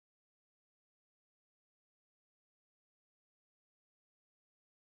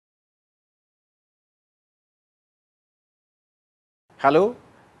Hello,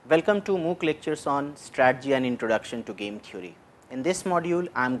 welcome to MOOC lectures on strategy and introduction to game theory. In this module,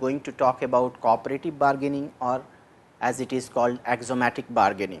 I am going to talk about cooperative bargaining, or as it is called axiomatic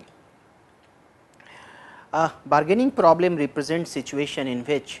bargaining. A bargaining problem represents situation in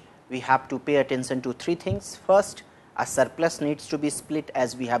which we have to pay attention to three things. First, a surplus needs to be split,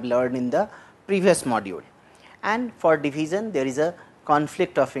 as we have learned in the previous module, and for division there is a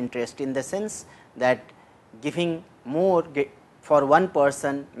conflict of interest, in the sense that giving more for one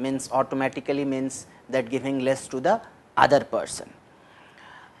person automatically means that giving less to the other person.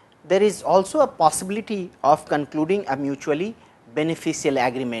 There is also a possibility of concluding a mutually beneficial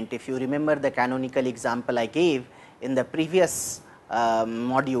agreement. If you remember the canonical example I gave in the previous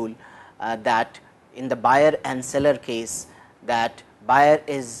module, that in the buyer and seller case, that buyer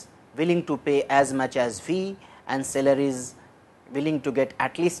is willing to pay as much as V and seller is willing to get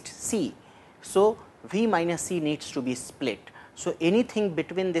at least C. So, V minus C needs to be split. So, anything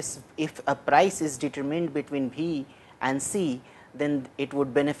between this, if a price is determined between V and C, then it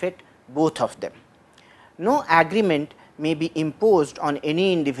would benefit both of them. No agreement may be imposed on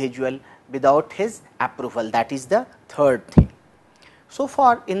any individual without his approval. That is the third thing. So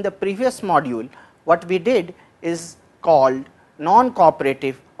far in the previous module, what we did is called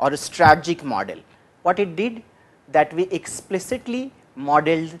non-cooperative or strategic model. What it did, that we explicitly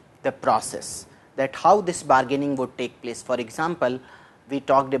modeled the process, that how this bargaining would take place. For example, we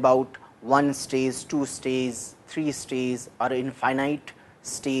talked about one stage, two stages, three stages, or infinite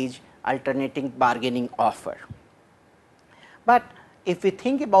stage alternating bargaining offer. But if we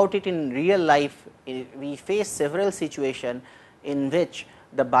think about it in real life, we face several situations in which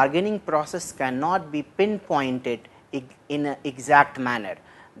the bargaining process cannot be pinpointed in an exact manner,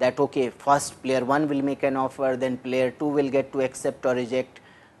 that okay, first player 1 will make an offer, then player 2 will get to accept or reject,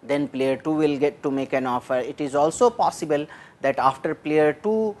 then player 2 will get to make an offer. It is also possible that after player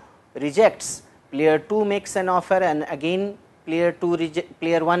 2 rejects, player 2 makes an offer, and again player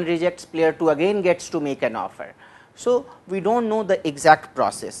 1 rejects, player 2 again gets to make an offer. So, we do not know the exact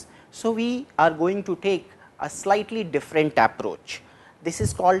process. So, we are going to take a slightly different approach. This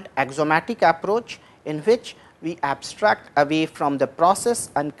is called axiomatic approach, in which we abstract away from the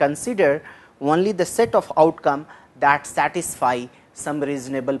process and consider only the set of outcome that satisfy some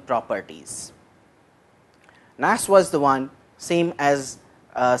reasonable properties. Nash was the one, same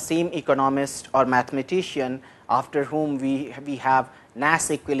economist or mathematician after whom we have Nash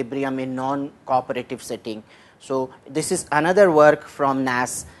equilibrium in non-cooperative setting. So, this is another work from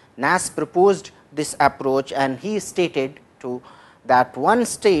Nash. Nash proposed this approach, and he stated that one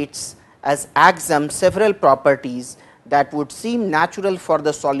states as axioms several properties that would seem natural for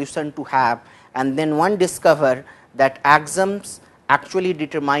the solution to have, and then one discover that axioms actually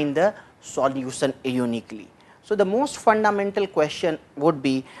determine the solution uniquely. So, the most fundamental question would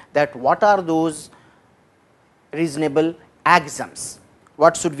be that what are those reasonable axioms?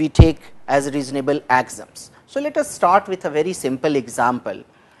 What should we take as reasonable axioms? So, let us start with a very simple example,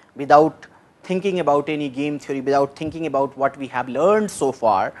 without thinking about any game theory, without thinking about what we have learned so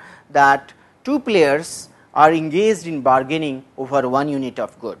far, that two players are engaged in bargaining over one unit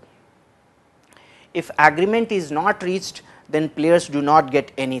of good. If agreement is not reached, then players do not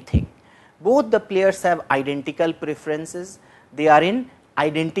get anything. Both the players have identical preferences, they are in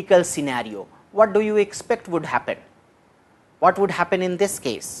identical scenario. What do you expect would happen? What would happen in this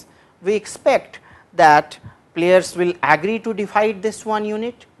case? We expect that players will agree to divide this one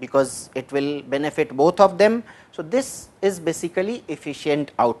unit, because it will benefit both of them. So, this is basically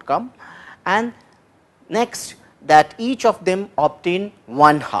efficient outcome, and next, that each of them obtain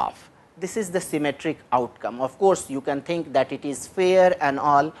one half. This is the symmetric outcome. Of course, you can think that it is fair and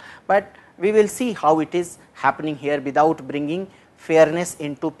all, but we will see how it is happening here without bringing fairness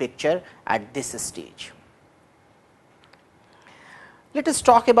into picture at this stage. Let us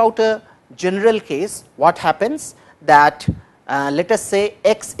talk about a general case. What happens, that let us say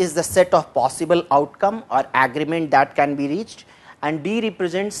X is the set of possible outcome or agreement that can be reached, and D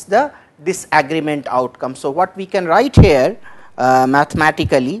represents the disagreement outcome. So, what we can write here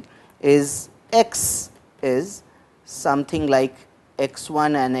mathematically is X is something like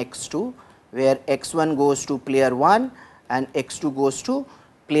X1 and X2, where X1 goes to player 1 and X2 goes to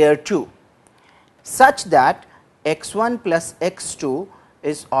player 2, such that X1 plus X2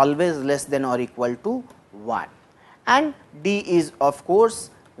 is always less than or equal to 1, and D is of course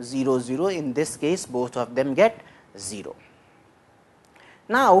 0 0. In this case, both of them get 0.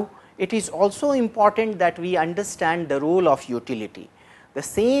 Now, it is also important that we understand the role of utility. The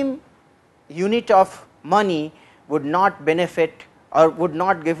same unit of money would not benefit or would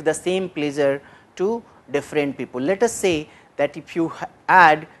not give the same pleasure to different people. Let us say that if you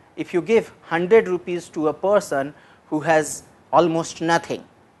give 100 rupees to a person who has almost nothing,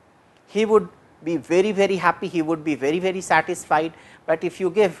 he would be very happy, he would be very satisfied. But if you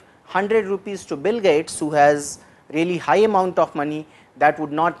give 100 rupees to Bill Gates, who has really high amount of money, that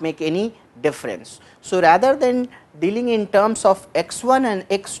would not make any difference. So rather than dealing in terms of x1 and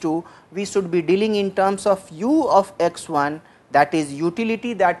x2, we should be dealing in terms of u of x1, that is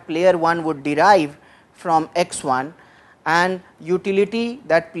utility that player 1 would derive from x1, and utility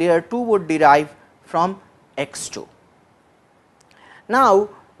that player 2 would derive from x2. Now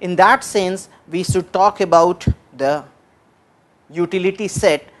in that sense, we should talk about the utility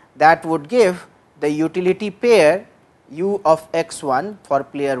set that would give the utility pair u of x1 for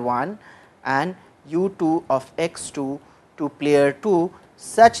player 1 and u2 of x2 to player 2,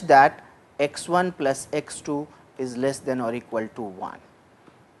 such that x1 plus x2 is less than or equal to 1.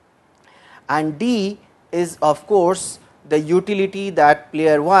 And D is of course the utility that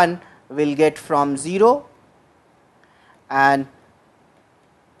player 1 will get from 0 and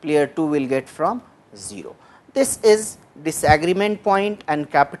player 2 will get from 0. This is disagreement point,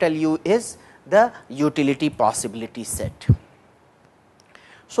 and capital U is the utility possibility set.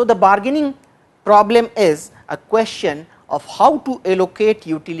 So the bargaining problem is a question of how to allocate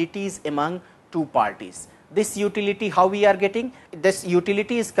utilities among two parties. This utility, how we are getting? This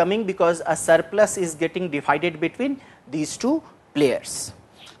utility is coming because a surplus is getting divided between these two players.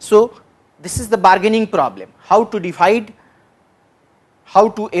 So this is the bargaining problem, how to divide, how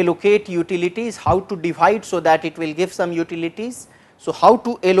to allocate utilities, how to divide so that it will give some utilities. So how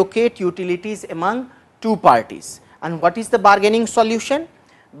to allocate utilities among two parties, and what is the bargaining solution?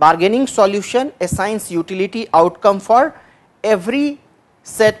 Bargaining solution assigns utility outcome for every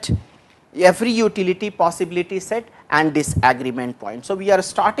set, every utility possibility set and disagreement point. So we are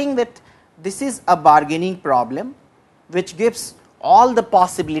starting with, this is a bargaining problem which gives all the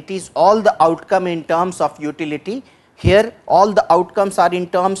possibilities, all the outcome in terms of utility. Here all the outcomes are in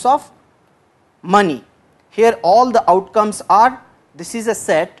terms of money. Here all the outcomes are, this is a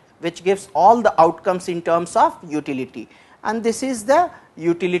set which gives all the outcomes in terms of utility, and this is the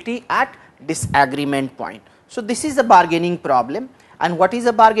utility at disagreement point. So this is a bargaining problem, and what is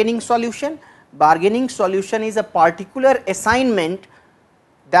a bargaining solution? Bargaining solution is a particular assignment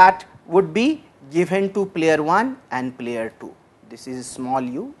that would be given to player 1 and player 2. This is small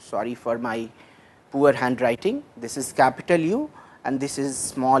u, sorry for my poor handwriting, this is capital U and this is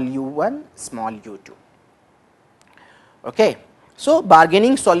small u1, small u2. Okay. So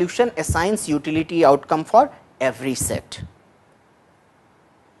bargaining solution assigns utility outcome for every set.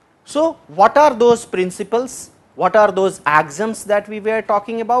 So what are those principles, what are those axioms that we were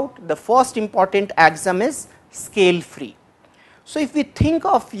talking about? The first important axiom is scale free. So if we think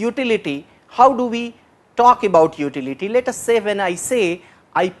of utility, how do we talk about utility? Let us say when I say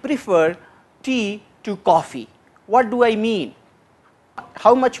I prefer tea to coffee, what do I mean?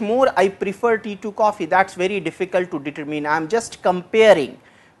 How much more I prefer tea to coffee, that is very difficult to determine. I am just comparing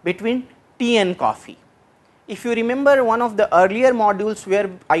between tea and coffee. If you remember one of the earlier modules where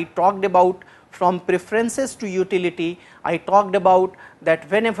I talked about from preferences to utility, I talked about that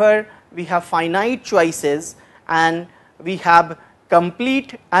whenever we have finite choices and we have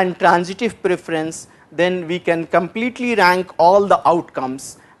complete and transitive preference, then we can completely rank all the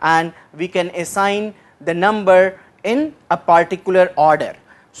outcomes and we can assign the number in a particular order.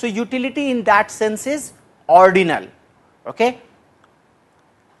 So utility in that sense is ordinal. Okay.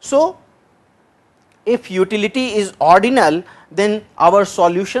 So if utility is ordinal, then our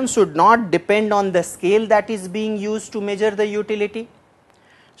solution should not depend on the scale that is being used to measure the utility.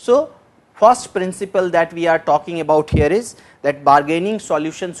 So first principle that we are talking about here is that bargaining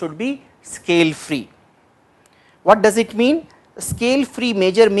solution should be scale free. What does it mean? Scale free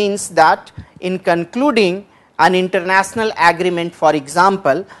measure means that in concluding an international agreement, for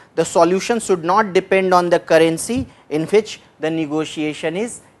example, the solution should not depend on the currency in which the negotiation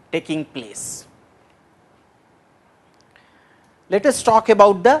is taking place. Let us talk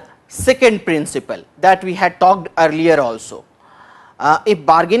about the second principle that we had talked earlier also. If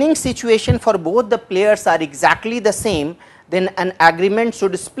bargaining situation for both the players are exactly the same, then an agreement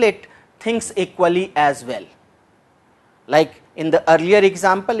should split things equally as well. Like in the earlier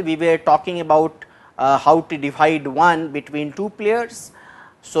example, we were talking about how to divide 1 between 2 players.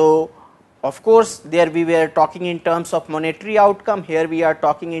 So of course there we were talking in terms of monetary outcome, here we are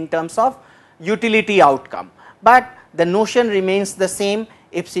talking in terms of utility outcome, but the notion remains the same.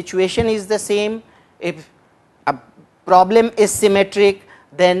 If situation is the same, if a problem is symmetric,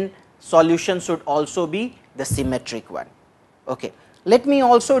 then solution should also be the symmetric one. Okay. Let me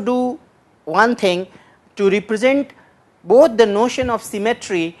also do one thing to represent both the notion of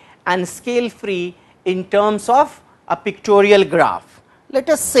symmetry and scale free in terms of a pictorial graph. Let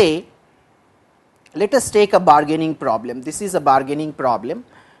us say, let us take a bargaining problem. This is a bargaining problem.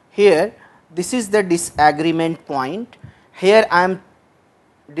 Here this is the disagreement point. Here I am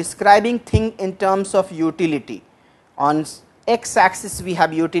describing thing in terms of utility. On x axis we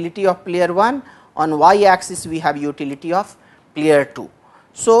have utility of player 1, on y axis we have utility of player 2.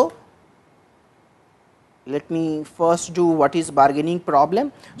 So let me first do what is bargaining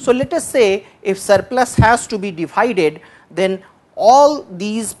problem. So let us say if surplus has to be divided, then all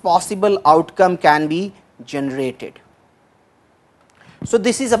these possible outcome can be generated. So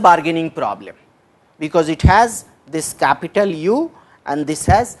this is a bargaining problem because it has this capital U and this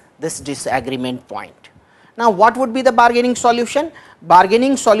has this disagreement point. Now what would be the bargaining solution?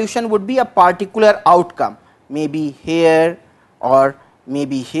 Bargaining solution would be a particular outcome, maybe here or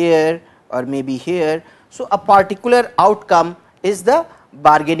maybe here or maybe here. So a particular outcome is the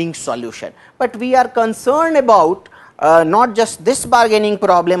bargaining solution, but we are concerned about not just this bargaining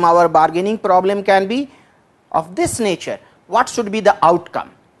problem. Our bargaining problem can be of this nature. What should be the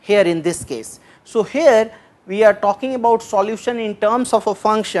outcome here in this case? So here we are talking about solution in terms of a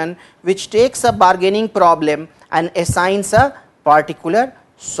function which takes a bargaining problem and assigns a particular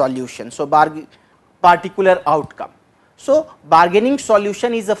solution. So particular outcome. So bargaining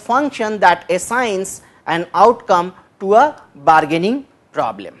solution is a function that assigns an outcome to a bargaining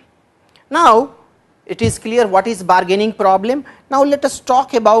problem. Now it is clear what is bargaining problem. Now let us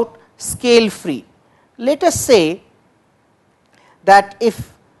talk about scale free. Let us say that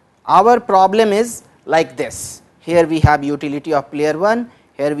if our problem is like this, here we have utility of player 1,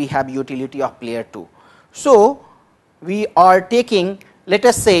 here we have utility of player 2. So we are taking, let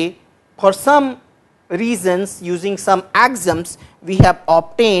us say, for some reasons using some axioms we have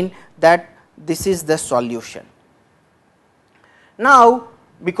obtained that this is the solution. Now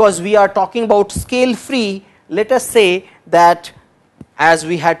because we are talking about scale free, let us say that as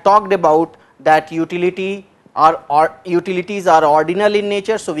we had talked about that utilities are ordinal in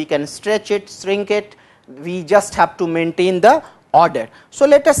nature, so we can stretch it, shrink it, we just have to maintain the order. So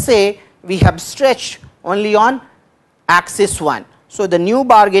let us say we have stretched only on axis 1. So the new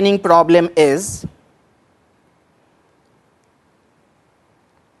bargaining problem is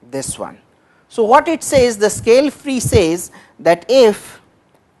this one. So what it says, the scale free says that if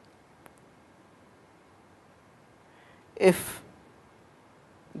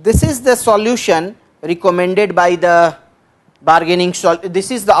this is the solution recommended by the bargaining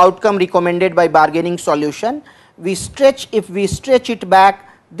this is the outcome recommended by bargaining solution, we stretch, if we stretch it back,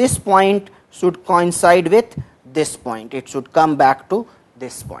 this point should coincide with this point, it should come back to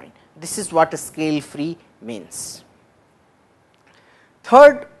this point. This is what a scale free means.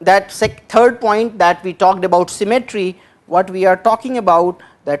 Third point that we talked about symmetry, what we are talking about,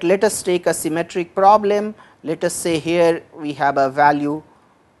 that let us take a symmetric problem. Let us say here we have a value,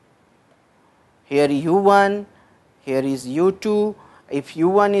 here u1, here is u2. If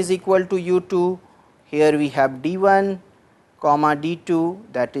u1 is equal to u2, here we have d1 comma d2,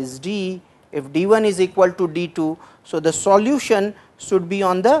 that is d. If d1 is equal to d2, so the solution should be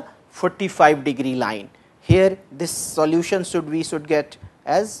on the 45-degree line. Here this solution we should get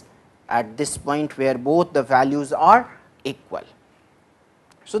as at this point where both the values are equal.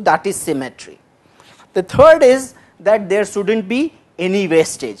 So that is symmetry. The third is that there shouldn't be any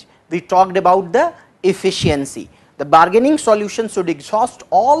wastage. We talked about the efficiency. The bargaining solution should exhaust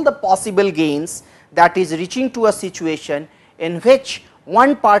all the possible gains, that is reaching to a situation in which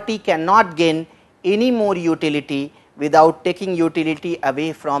one party cannot gain any more utility without taking utility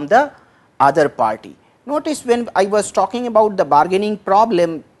away from the other party. Notice when I was talking about the bargaining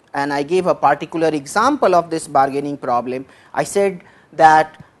problem and I gave a particular example of this bargaining problem, I said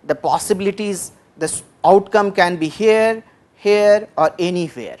that the possibilities, the outcome can be here, here or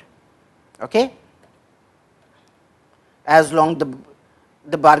anywhere, okay, as long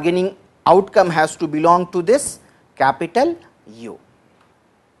the bargaining outcome has to belong to this capital U.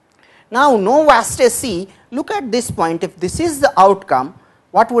 Now no vastage C, look at this point, if this is the outcome,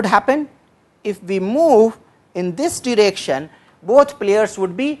 what would happen? If we move in this direction, both players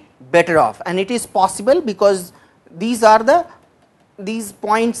would be better off, and it is possible because these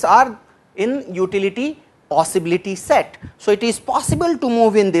points are in utility possibility set. So it is possible to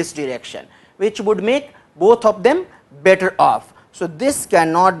move in this direction, which would make both of them better off. So this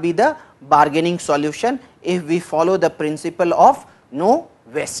cannot be the bargaining solution if we follow the principle of no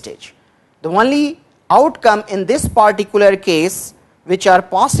wastage. The only outcome in this particular case which are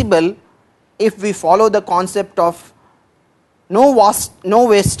possible if we follow the concept of no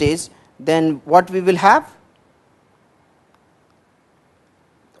wastage, then what we will have?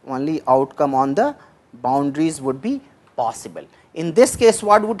 outcome on the boundaries would be possible. In this case,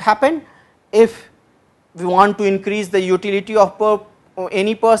 what would happen? If we want to increase the utility of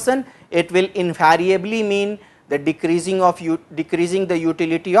any person, it will invariably mean the decreasing the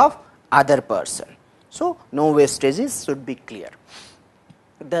utility of other person. So, no wastages should be clear.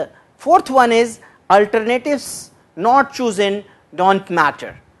 The fourth one is alternatives not chosen don't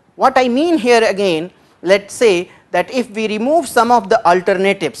matter. What I mean here again, let us say that if we remove some of the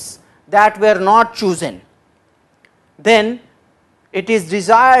alternatives that were not chosen, then it is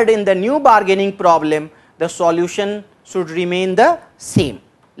desired in the new bargaining problem the solution should remain the same.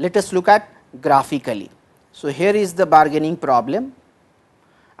 Let us look at graphically. So, here is the bargaining problem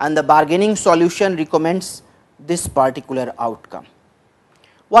and the bargaining solution recommends this particular outcome.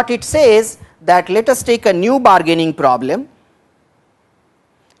 What it says that let us take a new bargaining problem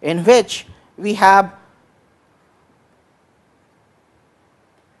in which we have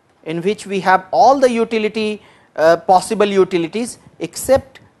all the possible utilities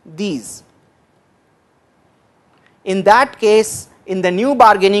except these. In that case, in the new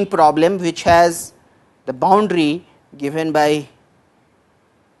bargaining problem which has the boundary given by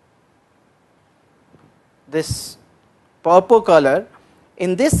this purple color,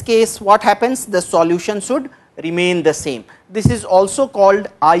 in this case what happens? The solution should remain the same. This is also called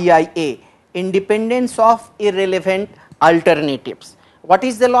IIA, independence of irrelevant alternatives. What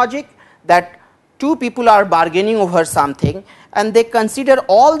is the logic? That two people are bargaining over something and they consider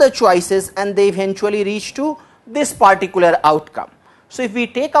all the choices and they eventually reach to this particular outcome. So, if we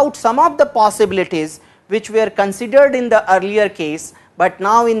take out some of the possibilities which were considered in the earlier case, but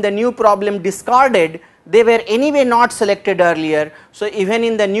now in the new problem discarded, they were anyway not selected earlier. So, even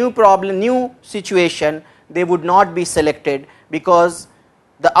in the new situation, they would not be selected because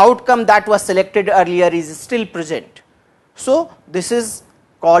the outcome that was selected earlier is still present. So, this is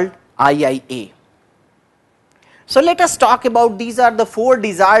called IIA. So, let us talk about, these are the 4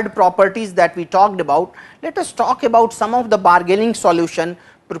 desired properties that we talked about. Let us talk about some of the bargaining solution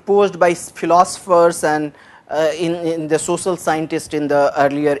proposed by philosophers and in the social scientists in the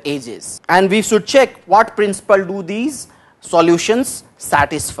earlier ages, and we should check what principle do these solutions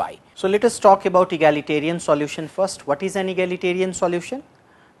satisfy. So, let us talk about egalitarian solution first. What is an egalitarian solution?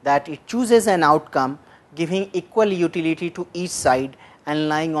 That it chooses an outcome giving equal utility to each side and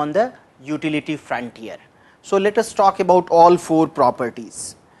lying on the utility frontier. So, let us talk about all 4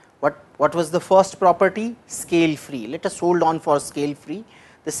 properties. What was the first property? Scale free. Let us hold on for scale free.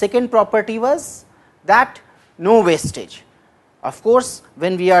 The second property was that no wastage. Of course,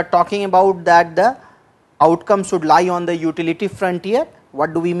 when we are talking about that the outcome should lie on the utility frontier,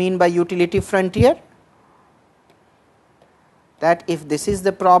 what do we mean by utility frontier? That if this is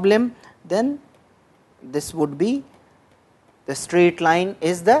the problem, then this would be the straight line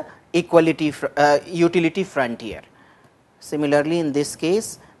is the utility frontier. Similarly, in this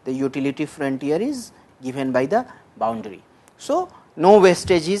case the utility frontier is given by the boundary. So, no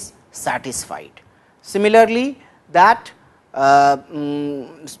wastage is satisfied. Similarly, that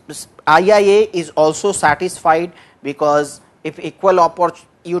IIA is also satisfied because if if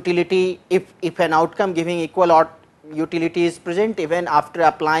an outcome giving equal utility is present, even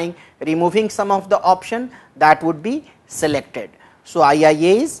after removing some of the option, that would be selected. So,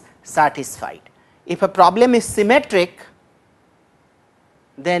 IIA is satisfied. If a problem is symmetric,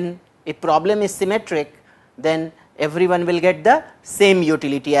 then everyone will get the same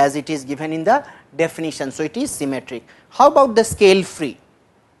utility as it is given in the definition. So, it is symmetric. How about the scale free?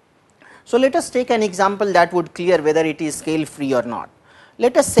 So, let us take an example that would clear whether it is scale free or not.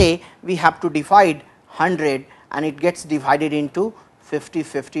 Let us say we have to divide 100 and it gets divided into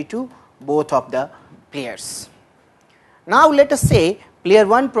 50-50 to both of the players. Now, let us say player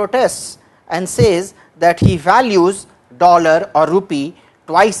 1 protests and says that he values dollar or rupee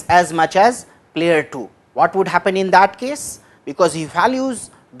twice as much as player 2. What would happen in that case? Because he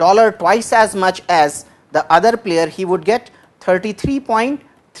values dollar twice as much as the other player, he would get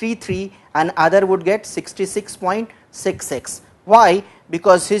 33.33 and other would get 66.66. Why?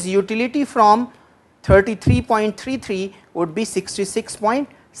 Because his utility from 33.33 would be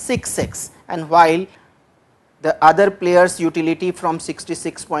 66.66, and while the other player's utility from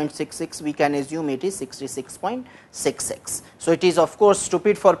 66.66 we can assume it is 66.66. So, it is of course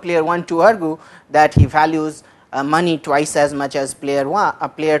stupid for player 1 to argue that he values money twice as much as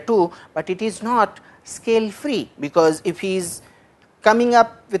player 2, but it is not scale free, because if he is coming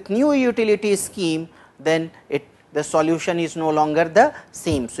up with new utility scheme, then the solution is no longer the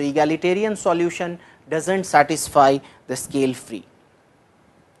same. So, egalitarian solution does not satisfy the scale free.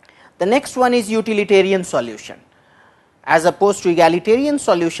 The next one is utilitarian solution. As opposed to egalitarian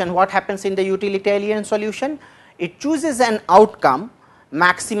solution, what happens in the utilitarian solution? It chooses an outcome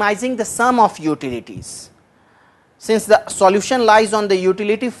maximizing the sum of utilities. Since the solution lies on the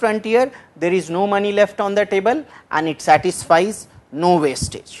utility frontier, there is no money left on the table and it satisfies no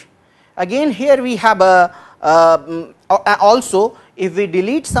wastage. Again, here we have also, if we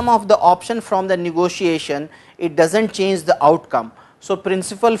delete some of the option from the negotiation, it does not change the outcome. So,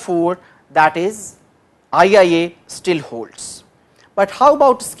 principle 4, that is IIA, still holds. But how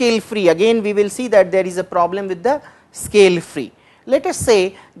about scale free? Again we will see that there is a problem with the scale free. Let us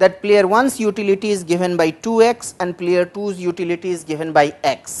say that player 1's utility is given by 2x and player 2's utility is given by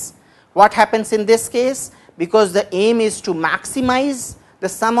x. What happens in this case? Because the aim is to maximize the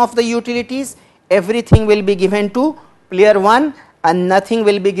sum of the utilities, everything will be given to player 1 and nothing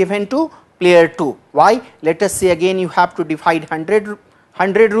will be given to player 2. Why? Let us say again you have to divide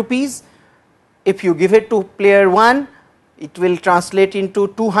 100 rupees. If you give it to player 1, it will translate into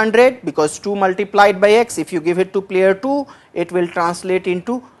 200 because 2 multiplied by x. If you give it to player 2, it will translate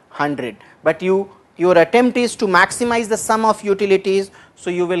into 100. But your attempt is to maximize the sum of utilities, so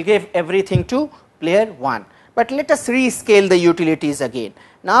you will give everything to player 1. But let us rescale the utilities again.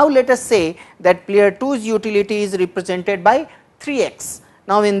 Now let us say that player 2's utility is represented by 3x.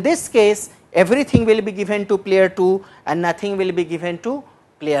 Now in this case, everything will be given to player 2 and nothing will be given to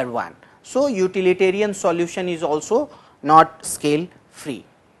player 1. So utilitarian solution is also not scale free.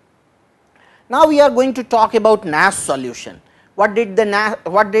 Now we are going to talk about Nash solution. What did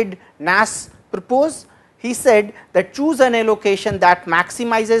Nash propose? He said that choose an allocation that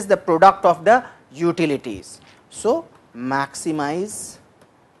maximizes the product of the utilities. So maximize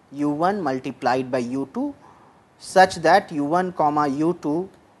u1 multiplied by u2 such that u1 comma u2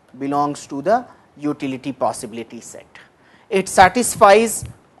 belongs to the utility possibility set. It satisfies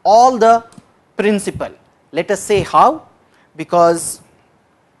all the principle. Let us say how, because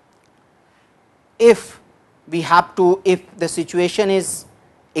if the situation is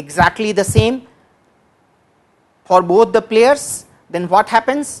exactly the same for both the players, then what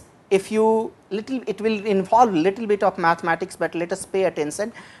happens? It will involve little bit of mathematics, but let us pay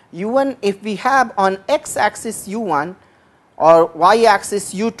attention. u1, if we have on x axis u1 or y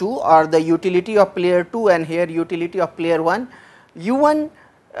axis u2 or the utility of player 2 and here utility of player 1, u1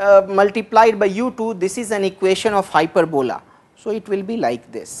 multiplied by u2, this is an equation of hyperbola. So it will be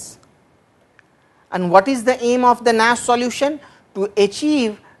like this. And what is the aim of the Nash solution? To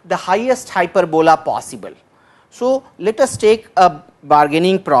achieve the highest hyperbola possible. So let us take a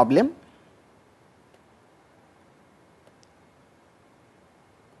bargaining problem.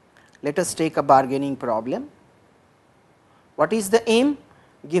 Let us take a bargaining problem. What is the aim?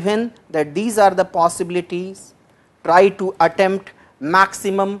 Given that these are the possibilities, try to attempt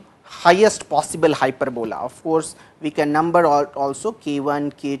maximum highest possible hyperbola. Of course, we can number also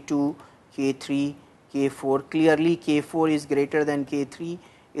k1, k2, k3, k4. Clearly k4 is greater than k3,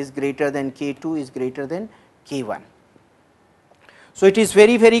 is greater than k2, is greater than k1. So it is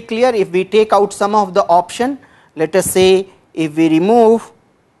very, very clear. If we take out some of the option, let us say if we remove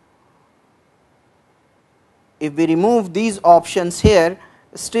these options here,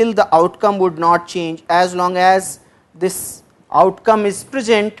 still the outcome would not change. As long as this outcome is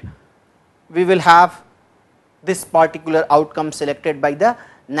present, we will have this particular outcome selected by the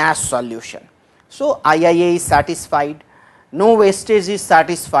Nash solution. So IIA is satisfied, no wastage is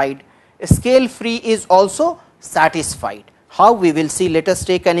satisfied, scale free is also satisfied. How? We will see. Let us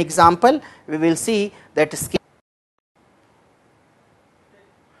take an example. We will see that scale.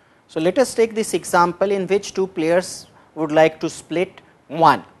 So let us take this example in which two players would like to split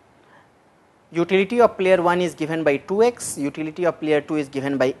 1. Utility of player 1 is given by 2x, utility of player 2 is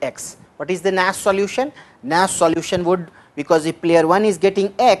given by x. What is the Nash solution? Nash solution would, because if player 1 is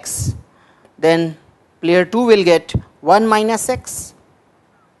getting x, then player 2 will get 1 minus x.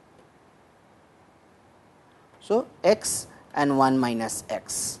 So x and 1 minus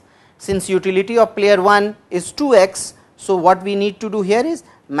x. Since utility of player 1 is 2x, so what we need to do here is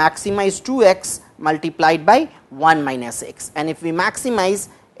maximize 2x multiplied by 1 minus x, and if we maximize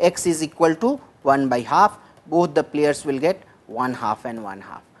x is equal to 1 by half, both the players will get 1 half and 1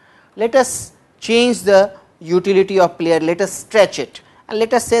 half. Let us change the utility of player, let us stretch it, and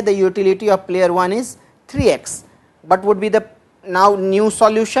let us say the utility of player 1 is 3x. What would be the now new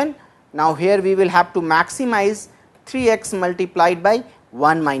solution? Now here we will have to maximize 3x multiplied by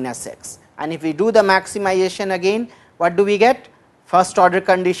 1 minus x, and if we do the maximization again, what do we get? First order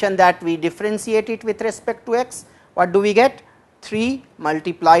condition that we differentiate it with respect to x, what do we get? 3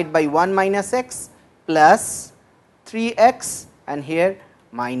 multiplied by 1 minus x plus 3x and here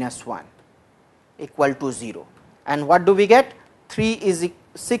minus 1 equal to 0, and what do we get?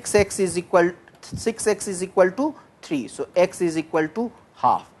 6x is equal to 3. So, x is equal to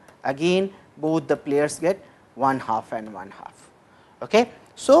half. Again both the players get 1/2 and 1/2. Okay.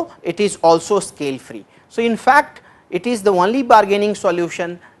 So, it is also scale free. So, in fact, it is the only bargaining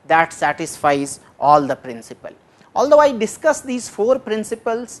solution that satisfies all the principle. Although I discuss these 4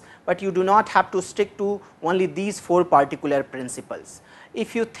 principles, but you do not have to stick to only these 4 particular principles.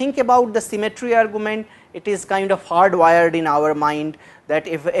 If you think about the symmetry argument, it is kind of hardwired in our mind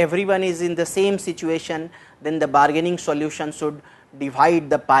that if everyone is in the same situation, then the bargaining solution should divide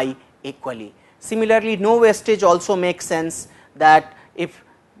the pie equally. Similarly, no wastage also makes sense, that if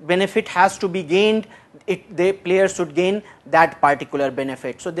benefit has to be gained, the player should gain that particular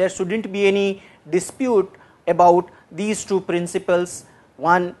benefit. So, there shouldn't be any dispute about these 2 principles,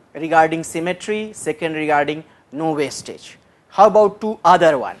 one regarding symmetry, second regarding no wastage. How about 2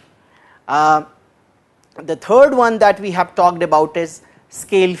 other one? The third one that we have talked about is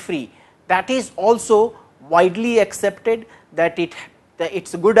scale free. That is also widely accepted that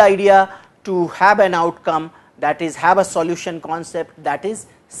it's a good idea to have an outcome, that is have a solution concept that is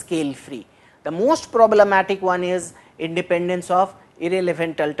scale free. The most problematic one is independence of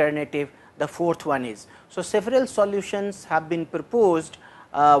irrelevant alternative, the fourth one is. So, several solutions have been proposed.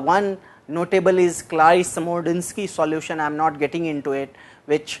 One notable is Claris-Samodinsky solution, I am not getting into it,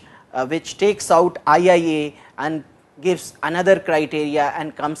 which takes out IIA and gives another criteria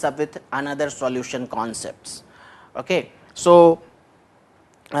and comes up with another solution concepts. Okay. So,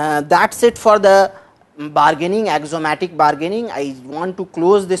 that is it for the bargaining, axiomatic bargaining. I want to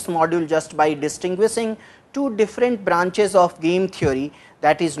close this module just by distinguishing 2 different branches of game theory,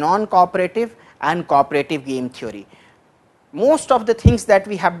 that is non-cooperative and cooperative game theory. Most of the things that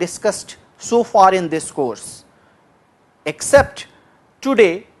we have discussed so far in this course, except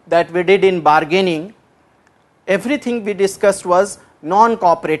today that we did in bargaining, everything we discussed was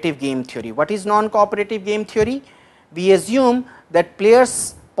non-cooperative game theory. What is non-cooperative game theory? We assume that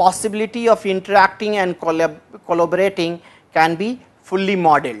players' possibility of interacting and collaborating can be fully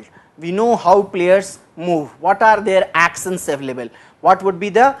modeled. We know how players move, what are their actions available, what would be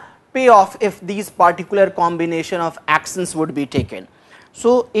the payoff if these particular combination of actions would be taken.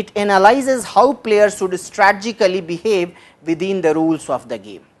 So, it analyzes how players should strategically behave within the rules of the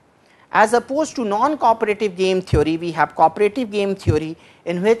game. As opposed to non-cooperative game theory, we have cooperative game theory,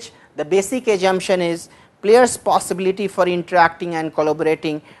 in which the basic assumption is players' possibility for interacting and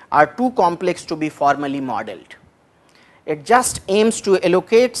collaborating are too complex to be formally modeled. It just aims to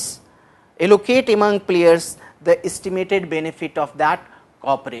allocate among players the estimated benefit of that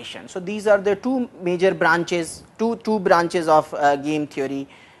cooperation. So, these are the 2 major branches, two branches of game theory.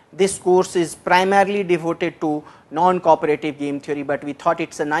 This course is primarily devoted to non-cooperative game theory, but we thought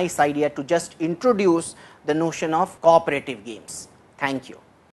it is a nice idea to just introduce the notion of cooperative games. Thank you.